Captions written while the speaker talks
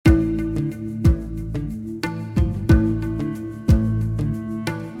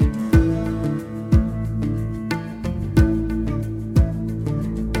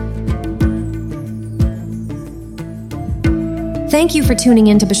Thank you for tuning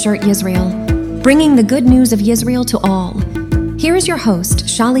in to B'Shert Yisrael, bringing the good news of Yisrael to all. Here is your host,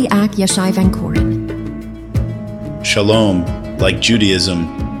 Shaliach Yeshai Vankurin. Shalom. Like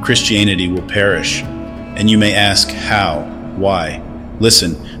Judaism, Christianity will perish. And you may ask, how? Why?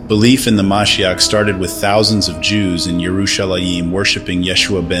 Listen, belief in the Mashiach started with thousands of Jews in Yerushalayim worshiping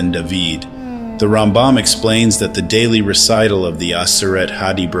Yeshua ben David. The Rambam explains that the daily recital of the Aseret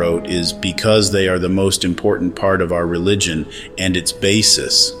Hadibrot is because they are the most important part of our religion and its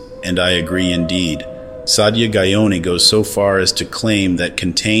basis, and I agree indeed. Sadia Gayoni goes so far as to claim that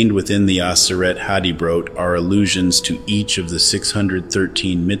contained within the Aseret Hadibrot are allusions to each of the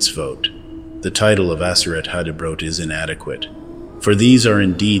 613 mitzvot. The title of Aseret Hadibrot is inadequate, for these are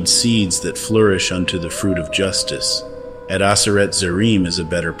indeed seeds that flourish unto the fruit of justice. At Aseret Zerim is a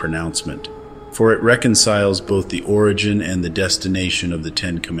better pronouncement, for it reconciles both the origin and the destination of the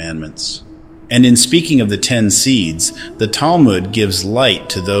 10 Commandments. And in speaking of the 10 seeds, the Talmud gives light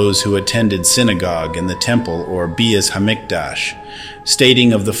to those who attended synagogue and the temple or Beis Hamikdash,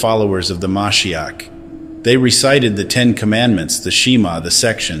 stating of the followers of the Mashiach. They recited the 10 Commandments, the Shema, the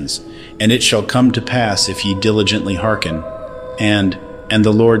sections, and it shall come to pass if ye diligently hearken. And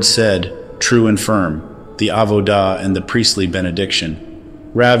the Lord said, true and firm, the Avodah and the priestly benediction.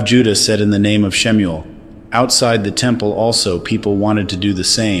 Rav Judah said in the name of Shemuel, outside the temple also people wanted to do the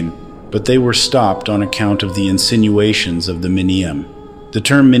same, but they were stopped on account of the insinuations of the Miniyim. The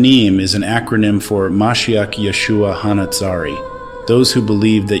term Miniyim is an acronym for Mashiach Yeshua Hanatzari, those who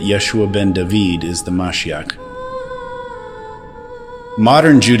believe that Yeshua ben David is the Mashiach.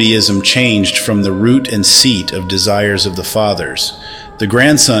 Modern Judaism changed from the root and seat of desires of the fathers. The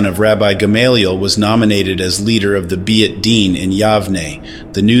grandson of Rabbi Gamaliel was nominated as leader of the Beit Din in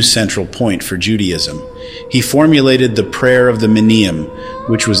Yavne, the new central point for Judaism. He formulated the prayer of the Miniyim,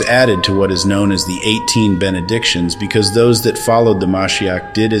 which was added to what is known as the 18 benedictions, because those that followed the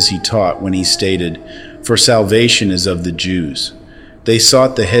Mashiach did as he taught when he stated, for salvation is of the Jews. They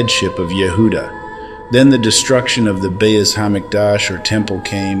sought the headship of Yehuda. Then the destruction of the Beis Hamikdash or temple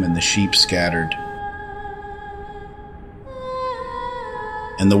came, and the sheep scattered.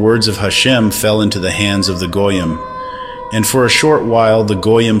 And the words of Hashem fell into the hands of the Goyim. And for a short while the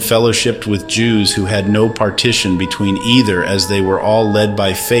Goyim fellowshipped with Jews who had no partition between either, as they were all led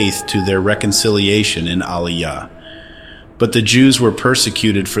by faith to their reconciliation in Aliyah. But the Jews were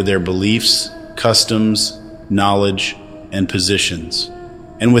persecuted for their beliefs, customs, knowledge, and positions.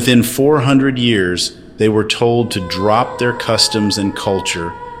 And within 400 years they were told to drop their customs and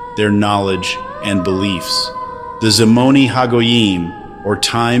culture, their knowledge and beliefs. The Zimoni Hagoyim, or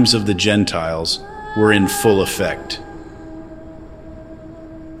times of the Gentiles, were in full effect.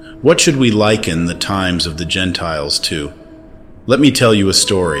 What should we liken the times of the Gentiles to? Let me tell you a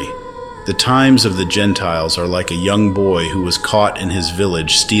story. The times of the Gentiles are like a young boy who was caught in his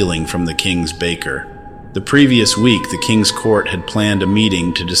village stealing from the king's baker. The previous week, the king's court had planned a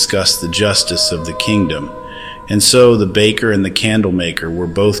meeting to discuss the justice of the kingdom, and so the baker and the candlemaker were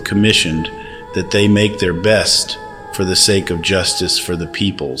both commissioned that they make their best for the sake of justice for the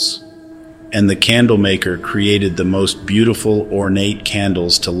peoples. And the candlemaker created the most beautiful, ornate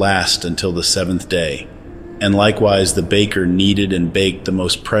candles to last until the 7th day. And likewise the baker kneaded and baked the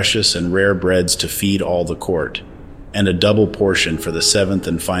most precious and rare breads to feed all the court, and a double portion for the 7th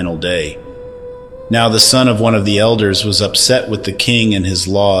and final day. Now the son of one of the elders was upset with the king and his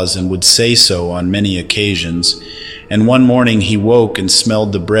laws, and would say so on many occasions. And one morning he woke and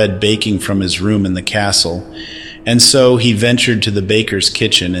smelled the bread baking from his room in the castle. And so he ventured to the baker's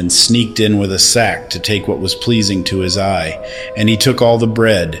kitchen and sneaked in with a sack to take what was pleasing to his eye. And he took all the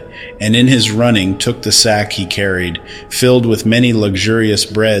bread, and in his running took the sack he carried, filled with many luxurious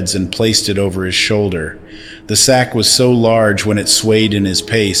breads, and placed it over his shoulder. The sack was so large when it swayed in his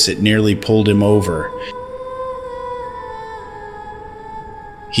pace, it nearly pulled him over.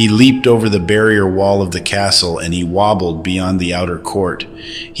 He leaped over the barrier wall of the castle, and he wobbled beyond the outer court.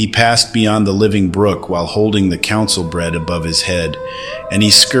 He passed beyond the living brook while holding the council bread above his head, and he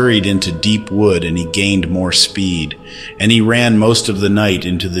scurried into deep wood, and he gained more speed. And he ran most of the night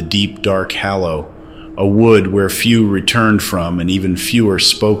into the deep dark hollow, a wood where few returned from and even fewer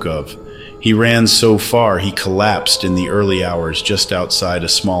spoke of. He ran so far he collapsed in the early hours just outside a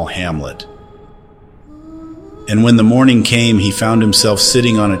small hamlet. And when the morning came, he found himself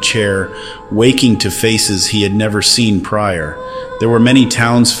sitting on a chair, waking to faces he had never seen prior. There were many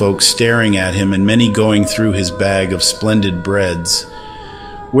townsfolk staring at him, and many going through his bag of splendid breads.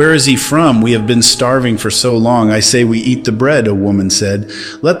 "Where is he from? We have been starving for so long. I say we eat the bread," a woman said.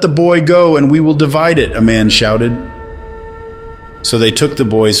 "Let the boy go, and we will divide it," a man shouted. So they took the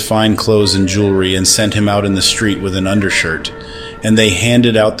boy's fine clothes and jewelry and sent him out in the street with an undershirt. And they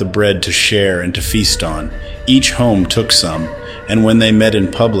handed out the bread to share and to feast on. Each home took some, and when they met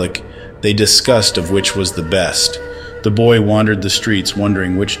in public, they discussed of which was the best. The boy wandered the streets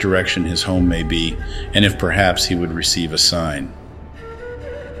wondering which direction his home may be, and if perhaps he would receive a sign.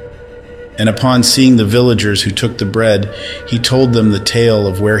 And upon seeing the villagers who took the bread, he told them the tale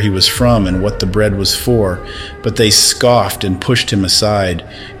of where he was from and what the bread was for. But they scoffed and pushed him aside.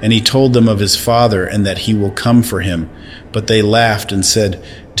 And he told them of his father and that he will come for him. But they laughed and said,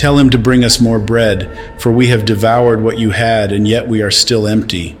 "Tell him to bring us more bread, for we have devoured what you had, and yet we are still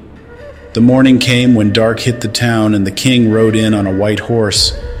empty." The morning came when dark hit the town, and the king rode in on a white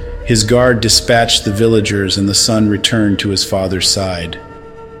horse. His guard dispatched the villagers, and the son returned to his father's side.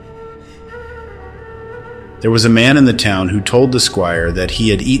 There was a man in the town who told the squire that he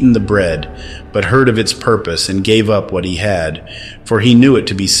had eaten the bread, but heard of its purpose and gave up what he had, for he knew it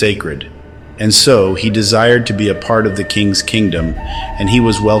to be sacred. And so he desired to be a part of the king's kingdom, and he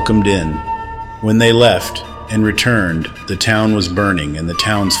was welcomed in. When they left and returned, the town was burning, and the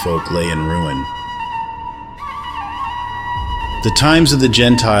townsfolk lay in ruin. The times of the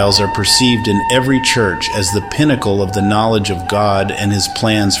Gentiles are perceived in every church as the pinnacle of the knowledge of God and his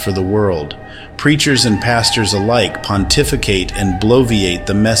plans for the world. Preachers and pastors alike pontificate and bloviate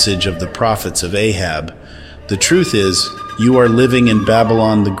the message of the prophets of Ahab. The truth is, you are living in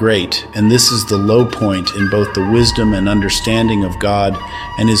Babylon the Great, and this is the low point in both the wisdom and understanding of God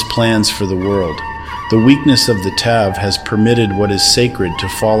and his plans for the world. The weakness of the Tav has permitted what is sacred to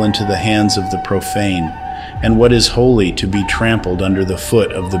fall into the hands of the profane, and what is holy to be trampled under the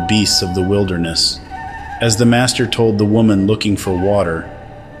foot of the beasts of the wilderness. As the master told the woman looking for water,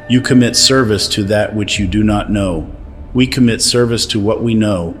 "You commit service to that which you do not know. We commit service to what we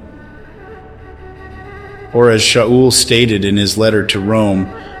know." Or as Shaul stated in his letter to Rome,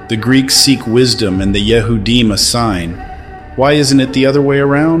 the Greeks seek wisdom and the Yehudim a sign. Why isn't it the other way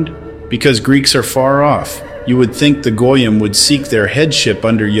around? Because Greeks are far off. You would think the Goyim would seek their headship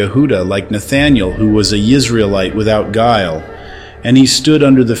under Yehuda like Nathaniel, who was a Yisraelite without guile, and he stood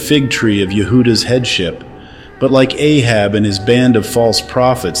under the fig tree of Yehuda's headship. But like Ahab and his band of false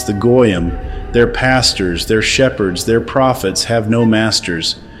prophets, the Goyim, their pastors, their shepherds, their prophets have no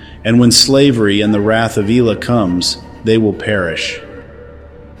masters, and when slavery and the wrath of Elah comes, they will perish.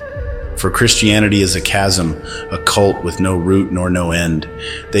 For Christianity is a chasm, a cult with no root nor no end.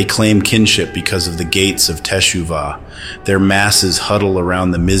 They claim kinship because of the gates of Teshuvah. Their masses huddle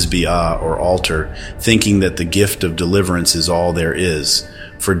around the Mizbeah or altar, thinking that the gift of deliverance is all there is.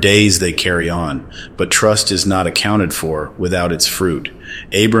 For days they carry on, but trust is not accounted for without its fruit.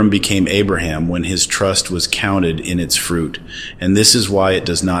 Abram became Abraham when his trust was counted in its fruit, and this is why it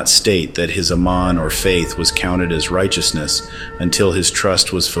does not state that his Aman or faith was counted as righteousness until his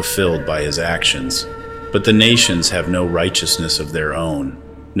trust was fulfilled by his actions. But the nations have no righteousness of their own,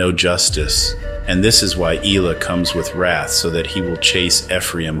 no justice, and this is why Elah comes with wrath, so that he will chase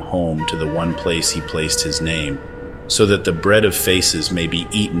Ephraim home to the one place he placed his name, so that the bread of faces may be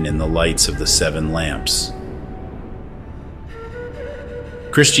eaten in the lights of the 7 lamps.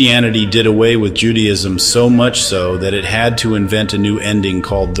 Christianity did away with Judaism so much so that it had to invent a new ending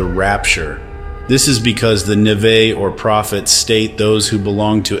called the rapture. This is because the Neve or prophets state those who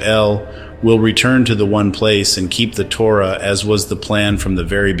belong to El will return to the one place and keep the Torah as was the plan from the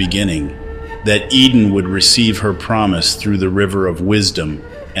very beginning, that Eden would receive her promise through the river of wisdom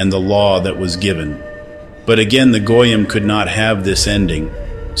and the law that was given. But again, the Goyim could not have this ending,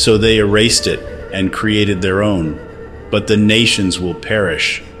 so they erased it and created their own. But the nations will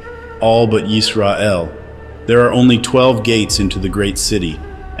perish, all but Yisrael. There are only 12 gates into the great city,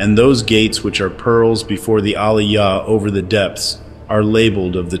 and those gates which are pearls before the Aliyah over the depths are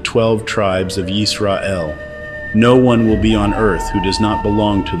labeled of the 12 tribes of Yisrael. No one will be on earth who does not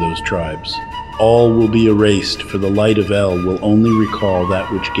belong to those tribes. All will be erased, for the light of El will only recall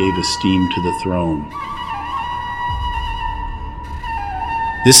that which gave esteem to the throne.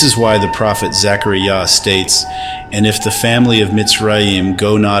 This is why the prophet Zechariah states, "And if the family of Mitzrayim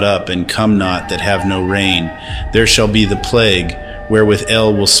go not up and come not that have no rain, there shall be the plague, wherewith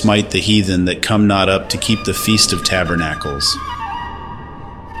El will smite the heathen that come not up to keep the Feast of Tabernacles."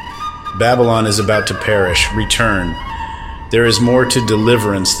 Babylon is about to perish. Return. There is more to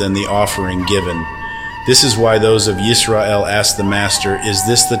deliverance than the offering given. This is why those of Yisrael ask the Master, "Is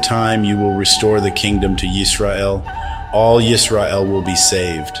this the time you will restore the kingdom to Yisrael?" All Yisrael will be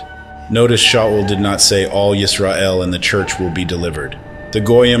saved. Notice Shaul did not say all Yisrael and the church will be delivered. The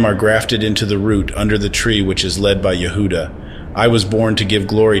Goyim are grafted into the root under the tree which is led by Yehuda. I was born to give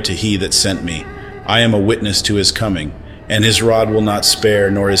glory to he that sent me. I am a witness to his coming, and his rod will not spare,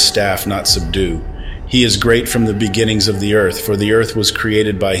 nor his staff not subdue. He is great from the beginnings of the earth, for the earth was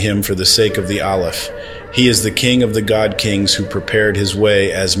created by him for the sake of the Aleph. He is the king of the god-kings who prepared his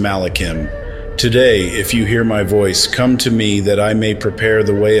way as Malachim. Today, if you hear my voice, come to me that I may prepare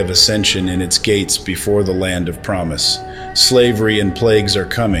the way of ascension in its gates before the land of promise. Slavery and plagues are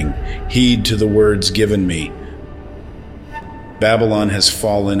coming. Heed to the words given me. Babylon has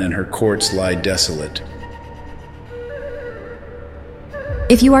fallen and her courts lie desolate.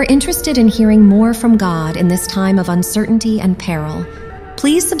 If you are interested in hearing more from God in this time of uncertainty and peril,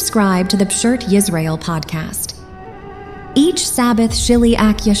 please subscribe to the B'Shert Yisrael podcast. Each Sabbath,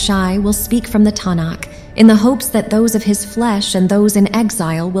 Shaliach Yeshai will speak from the Tanakh in the hopes that those of his flesh and those in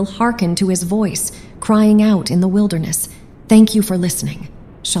exile will hearken to his voice, crying out in the wilderness. Thank you for listening.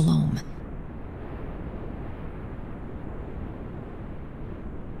 Shalom.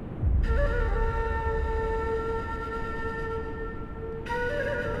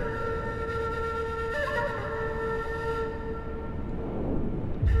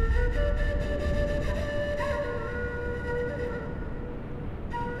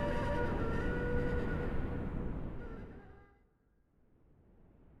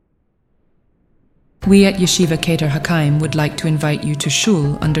 We at Yeshiva Keter Hakaim would like to invite you to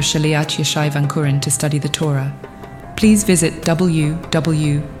Shul under Shaliach Yeshai Vankurin to study the Torah. Please visit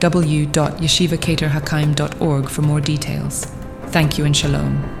www.yeshivaketerhakaim.org for more details. Thank you and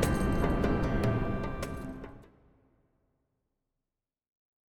shalom.